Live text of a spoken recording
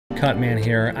Cutman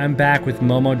here. I'm back with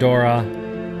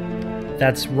Momodora.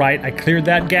 That's right, I cleared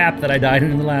that gap that I died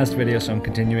in the last video, so I'm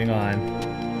continuing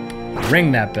on.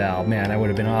 Ring that bell. Man, that would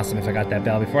have been awesome if I got that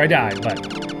bell before I died, but...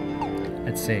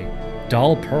 Let's see.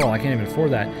 Dull Pearl, I can't even afford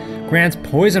that. Grants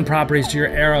poison properties to your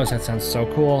arrows. That sounds so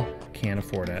cool. Can't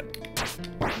afford it.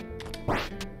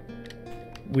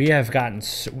 We have gotten...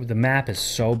 the map is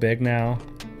so big now.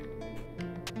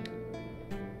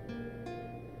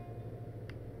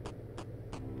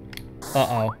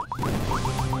 Uh-oh.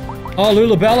 Oh,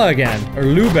 Lulabella again. Or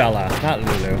Lubella, not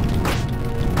Lulu.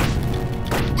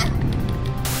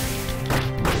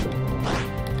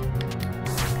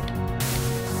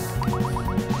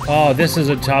 Oh, this is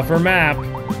a tougher map.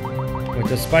 With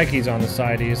the spikies on the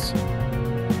sideys.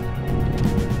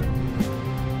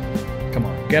 Come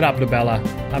on, get up, Lubella.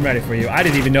 I'm ready for you. I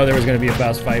didn't even know there was going to be a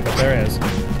boss fight, but there is.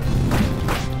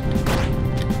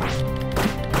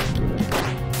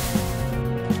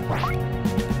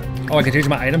 Oh, I can change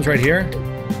my items right here?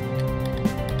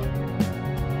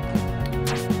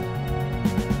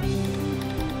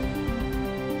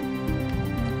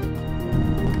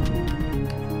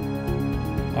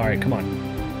 Alright, come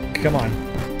on. Come on.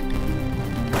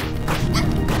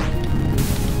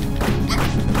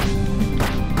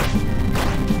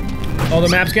 Oh, the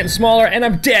map's getting smaller and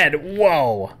I'm dead!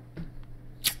 Whoa!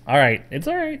 Alright, it's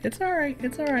alright, it's alright,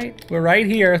 it's alright. We're right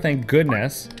here, thank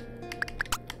goodness.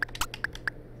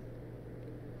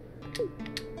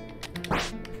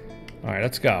 Alright,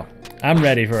 let's go. I'm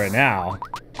ready for it now.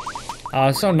 Oh,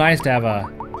 it's so nice to have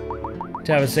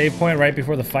a save point right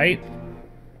before the fight.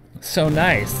 So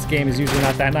nice. This game is usually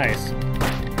not that nice.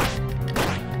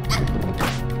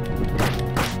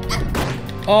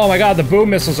 Oh my god, the boom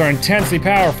missiles are intensely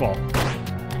powerful.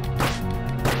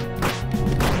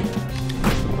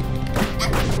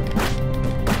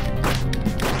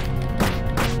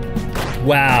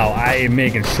 Wow, I am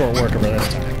making short work of her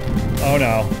this time. Oh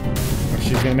no.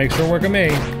 She's gonna make short work of me.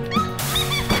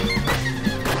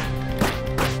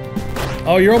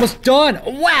 Oh, you're almost done.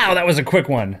 Wow, that was a quick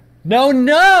one. No,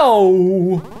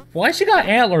 no! Why she got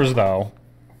antlers, though?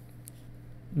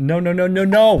 No, no, no, no,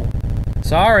 no.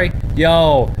 Sorry.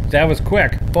 Yo, that was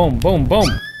quick. Boom, boom, boom.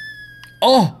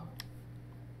 Oh!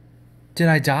 Did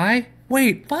I die?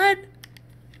 Wait, what?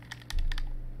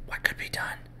 What could be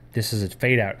done? This is a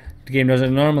fade out. The game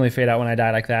doesn't normally fade out when I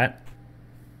die like that.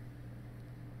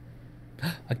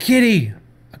 A kitty!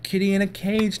 A kitty in a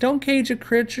cage. Don't cage a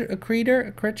creature. A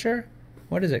creature?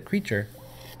 What is it? Creature.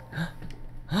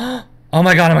 Oh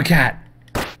my god, I'm a cat!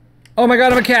 Oh my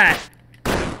god, I'm a cat!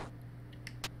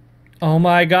 Oh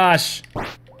my gosh.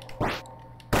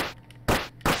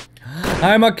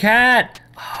 I'm a cat!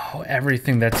 Oh,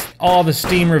 everything that's... all the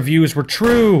Steam reviews were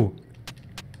true!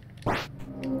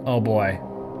 Oh boy.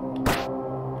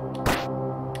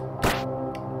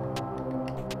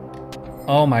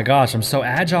 Oh my gosh, I'm so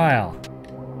agile.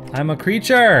 I'm a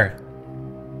creature.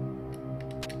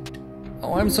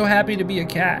 Oh, I'm so happy to be a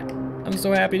cat. I'm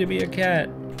so happy to be a cat.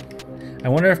 I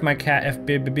wonder if my cat, if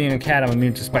being a cat, I'm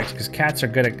immune to spikes, because cats are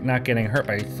good at not getting hurt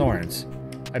by thorns.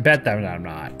 I bet that I'm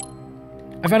not.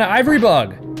 I found an ivory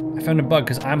bug. I found a bug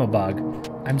because I'm a bug.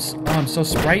 I'm so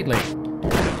sprightly.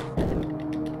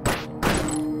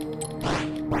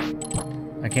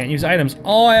 I can't use items.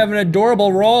 Oh, I have an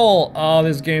adorable roll. Oh,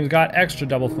 this game's got extra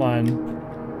double fun.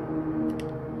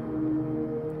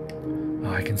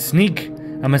 Oh, I can sneak.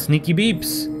 I'm a sneaky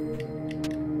beeps.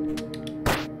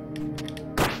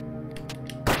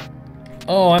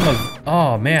 Oh,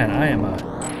 oh man, I am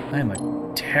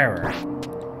a terror.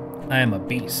 I am a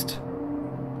beast.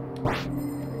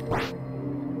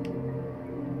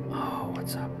 Oh,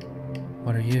 what's up?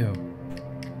 What are you?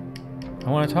 I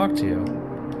want to talk to you.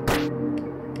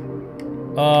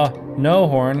 No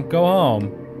horn, go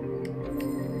home.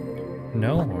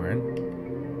 No horn.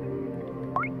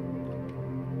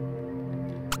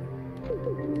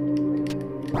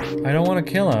 I don't want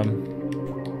to kill him.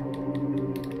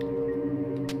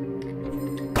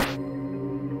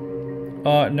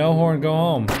 No horn, go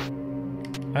home.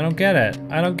 I don't get it.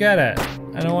 I don't get it.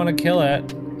 I don't want to kill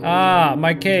it. Ah,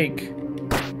 my cake.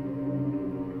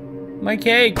 My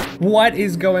cake! What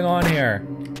is going on here?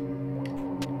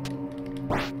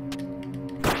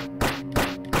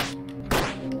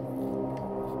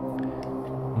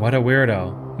 What a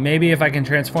weirdo. Maybe if I can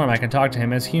transform, I can talk to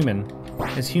him as human.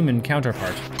 His human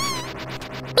counterpart.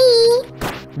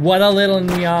 What a little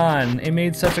neon. It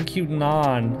made such a cute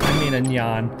neon. I mean a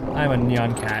neon. I'm a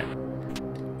neon cat.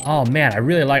 Oh man, I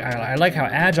really like, I like how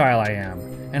agile I am.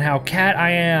 And how cat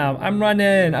I am. I'm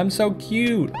running, I'm so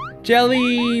cute.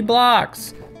 Jelly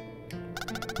blocks.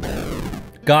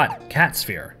 Got cat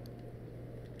sphere.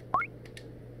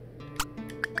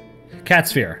 Cat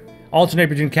sphere. Alternate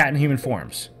between cat and human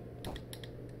forms.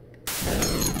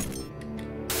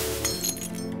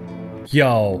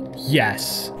 Yo,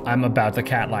 yes. I'm about the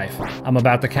cat life. I'm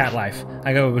about the cat life.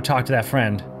 I gotta go talk to that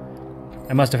friend.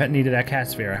 I must have needed that cat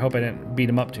sphere. I hope I didn't beat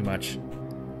him up too much.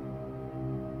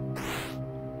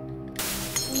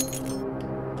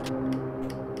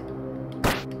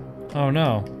 Oh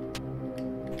no.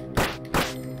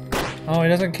 Oh, he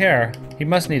doesn't care. He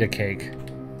must need a cake.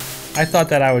 I thought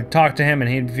that I would talk to him and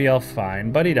he'd feel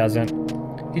fine, but he doesn't.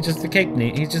 He's just a cake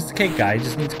he's just a cake guy. He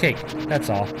just needs a cake. That's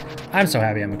all. I'm so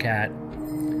happy I'm a cat.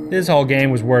 This whole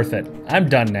game was worth it. I'm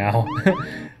done now.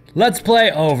 Let's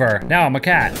play over. Now I'm a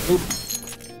cat. Oop.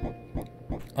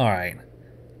 Alright.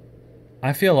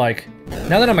 I feel like,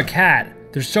 now that I'm a cat,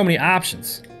 there's so many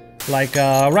options. Like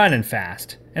running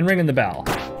fast and ringing the bell.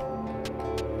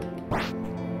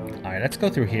 Alright, let's go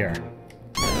through here.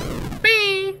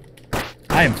 Bing!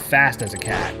 I am fast as a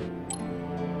cat.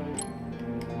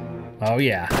 Oh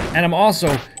yeah, and I'm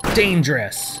also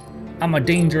dangerous. I'm a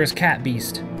dangerous cat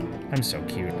beast. I'm so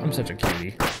cute. I'm such a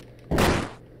cutie.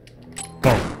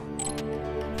 Boom.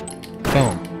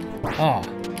 Boom. Oh.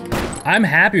 I'm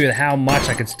happy with how much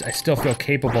I still feel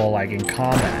capable, like, in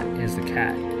combat as the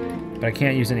cat. But I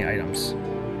can't use any items.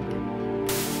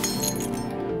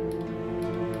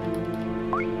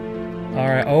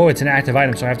 Alright, oh, it's an active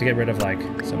item, so I have to get rid of, like,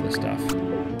 some of this stuff.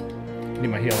 Need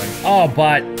my healing. Oh,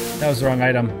 but that was the wrong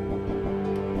item.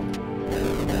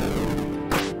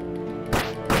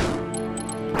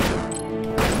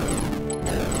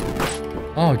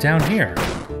 Oh, down here.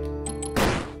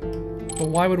 But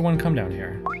why would one come down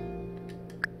here?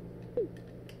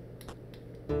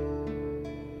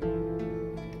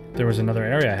 There was another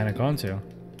area I hadn't gone to.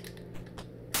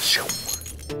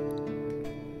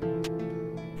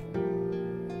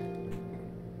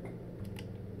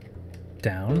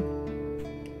 Down.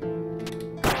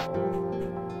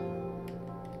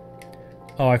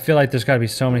 Oh, I feel like there's gotta be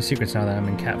so many secrets now that I'm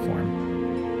in cat form.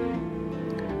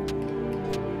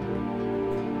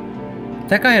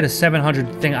 That guy had a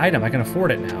 700 thing item. I can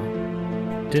afford it now.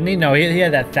 Didn't he? No, he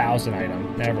had that 1,000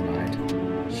 item. Never mind.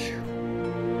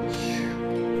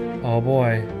 Oh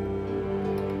boy.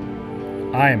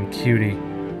 I am cutie.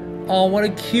 Oh, what a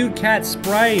cute cat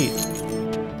sprite.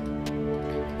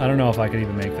 I don't know if I could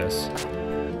even make this.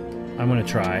 I'm gonna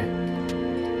try.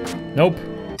 Nope.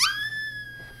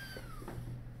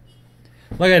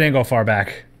 Like I didn't go far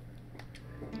back.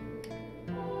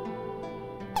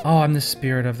 Oh, I'm the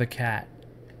spirit of the cat.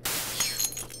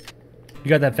 You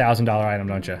got that $1,000 item,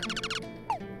 don't you?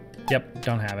 Yep,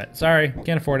 don't have it. Sorry,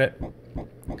 can't afford it.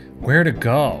 Where to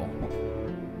go?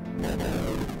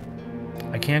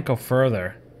 I can't go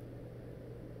further.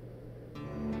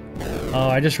 Oh,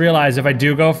 I just realized if I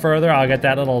do go further, I'll get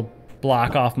that little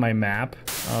block off my map.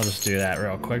 I'll just do that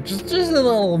real quick. Just a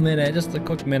little minute, just a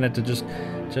quick minute to just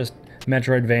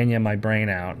Metroidvania my brain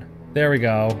out. There we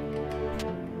go.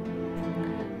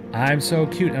 I'm so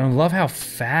cute, and I love how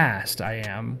fast I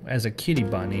am as a kitty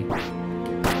bunny.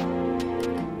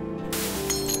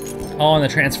 Oh, and the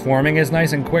transforming is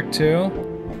nice and quick too.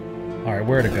 All right,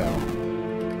 where to go?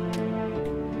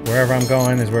 Wherever I'm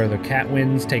going is where the cat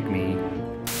winds take me.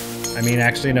 I mean,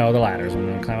 actually, no, the ladders. I'm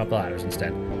gonna climb up the ladders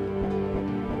instead.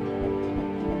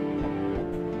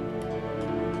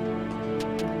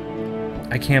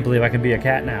 I can't believe I can be a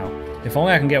cat now. If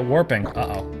only I can get warping.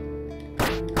 Uh-oh.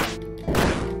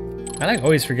 I like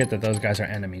always forget that those guys are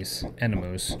enemies.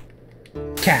 Enemies.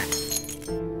 Cat.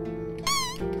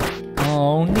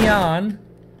 Oh, Neon.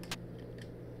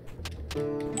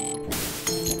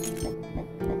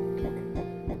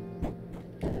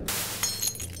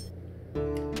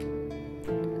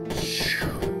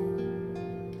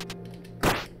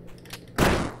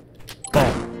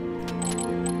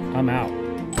 Boom. I'm out.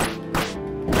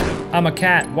 I'm a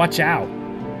cat. Watch out.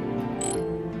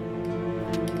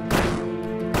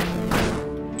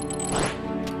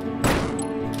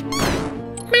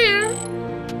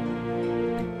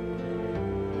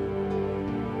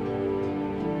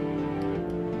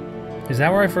 Is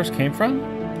that where I first came from?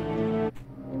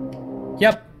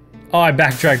 Yep. Oh, I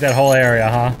backtracked that whole area,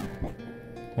 huh?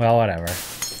 Well, whatever.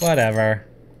 Whatever.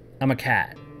 I'm a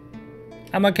cat.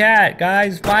 I'm a cat,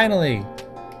 guys, finally.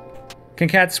 Can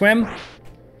cats swim?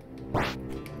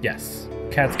 Yes.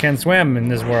 Cats can swim in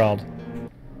this world.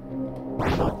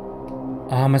 Oh,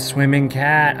 I'm a swimming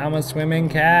cat. I'm a swimming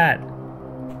cat.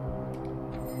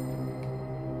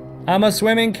 I'm a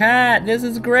swimming cat. This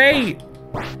is great.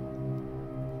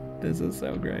 This is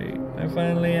so great. I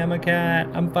finally am a cat.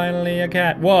 I'm finally a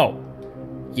cat. Whoa.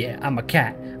 Yeah, I'm a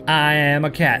cat. I am a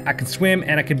cat. I can swim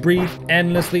and I can breathe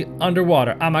endlessly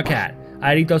underwater. I'm a cat.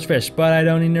 I'd eat those fish, but I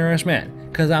don't need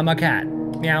nourishment, 'cause I'm a cat.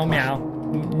 Meow meow.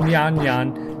 Nyan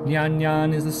nyan. Nyan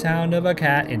nyan is the sound of a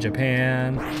cat in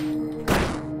Japan.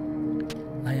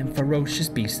 I am ferocious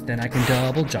beast, then I can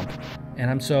double jump. And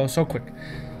I'm so quick.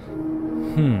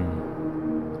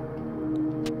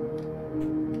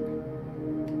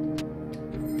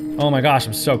 Oh my gosh,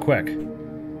 I'm so quick.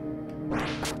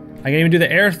 I can't even do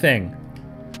the air thing.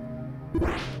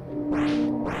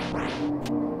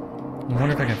 I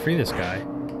wonder if I can free this guy.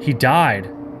 He died.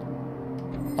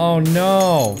 Oh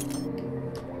no.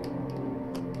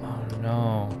 Oh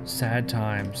no. Sad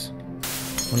times.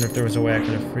 Wonder if there was a way I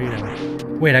could have freed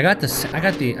him. Wait, I got the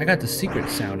secret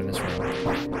sound in this room.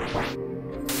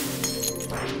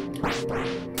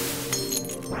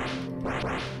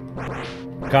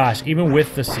 Gosh, even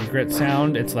with the secret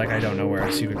sound, it's like I don't know where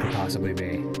a secret could possibly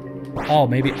be. Oh,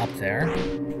 maybe up there?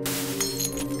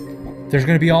 There's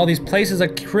gonna be all these places a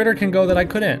critter can go that I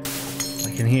couldn't.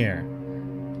 Like in here.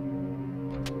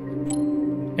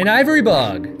 An ivory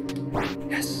bug!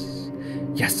 Yes!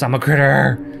 Yes, I'm a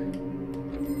critter!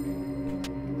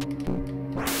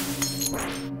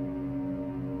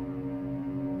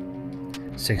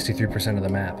 %63% of the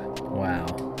map. Wow.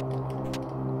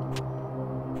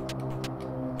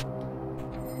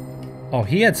 Oh,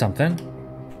 he had something.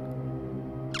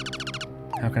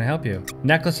 How can I help you?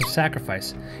 Necklace of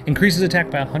Sacrifice. Increases attack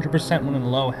by 100% when in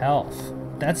low health.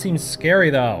 That seems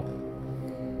scary though.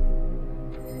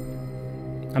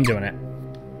 I'm doing it.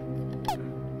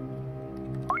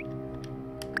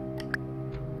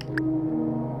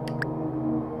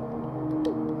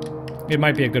 It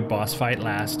might be a good boss fight,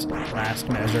 last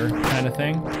measure kind of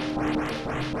thing.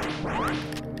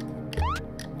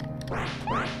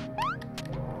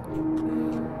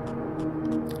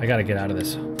 I gotta get out of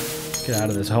this. Get out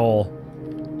of this hole.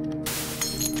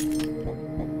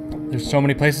 There's so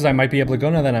many places I might be able to go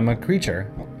now that I'm a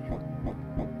creature.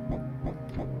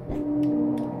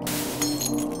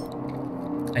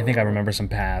 I think I remember some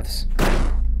paths.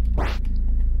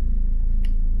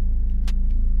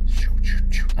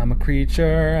 I'm a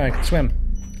creature, I can swim.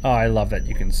 Oh, I love that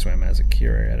you can swim as a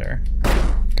curator.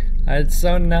 It's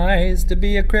so nice to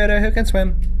be a critter who can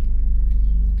swim.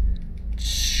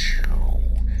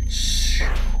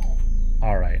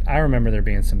 Alright, I remember there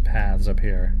being some paths up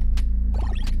here.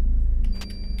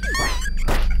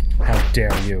 How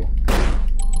dare you?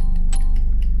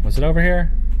 Was it over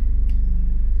here?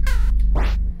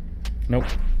 Nope.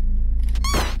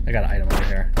 I got an item over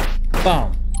here.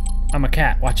 Boom! I'm a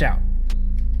cat, watch out.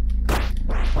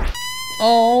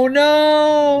 Oh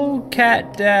no!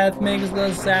 Cat death makes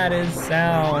the saddest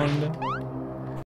sound.